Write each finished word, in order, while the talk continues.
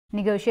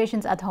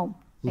negotiations at home,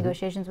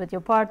 negotiations with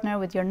your partner,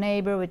 with your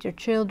neighbor, with your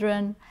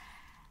children.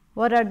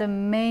 What are the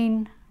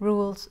main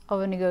rules of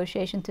a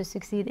negotiation to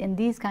succeed in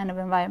these kind of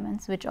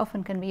environments, which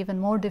often can be even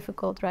more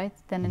difficult, right,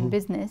 than in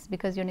business,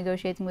 because you're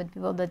negotiating with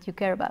people that you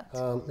care about?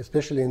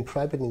 Especially in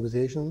private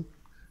negotiation,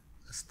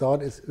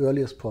 start as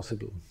early as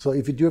possible. So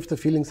if you do have the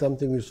feeling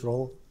something is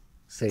wrong,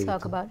 say it.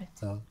 Talk about it.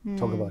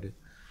 Talk about it.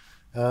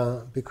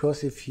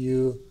 Because if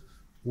you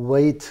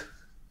wait,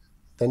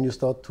 then you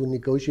start to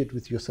negotiate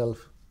with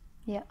yourself.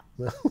 Yeah.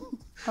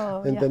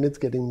 And then it's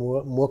getting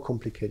more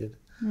complicated.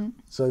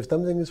 So if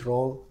something is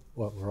wrong,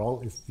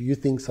 if you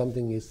think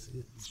something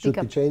should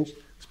be changed,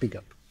 speak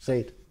up, say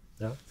it.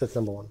 Yeah, that's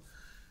number one.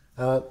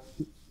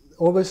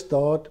 Always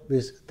start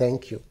with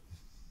thank you.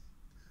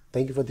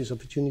 Thank you for this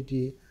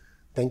opportunity.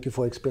 Thank you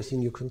for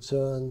expressing your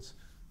concerns.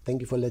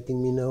 Thank you for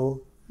letting me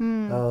know.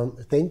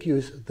 Thank you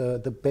is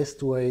the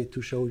best way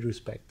to show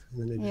respect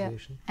in a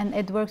negotiation. Yeah. And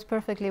it works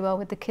perfectly well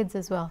with the kids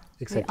as well.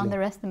 Exactly. We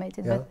underestimate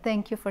it, but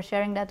thank you for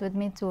sharing that with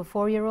me to a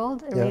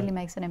 4-year-old. It really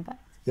makes an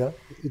impact. Yeah,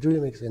 it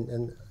really makes it.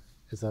 And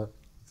as a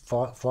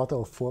father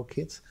of 4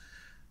 kids,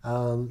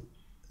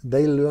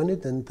 they learn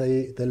it and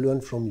they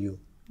learn from you.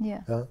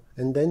 Yeah.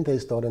 And then they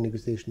start a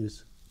negotiation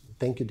with,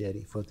 thank you,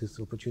 Daddy, for this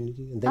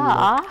opportunity. And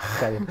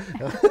then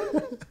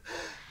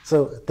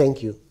so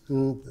thank you.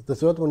 And the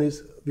third one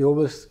is we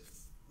always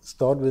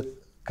start with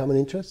common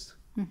interests,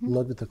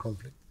 not with the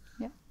conflict.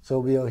 Yeah. So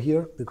we are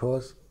here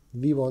because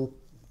we are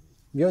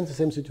in the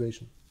same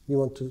situation. We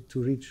want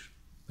to reach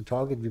a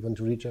target, we want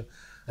to reach an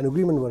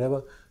agreement,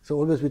 whatever. So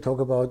always we talk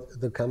about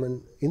the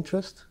common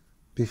interest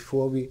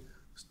before we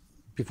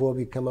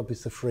come up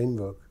with the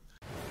framework.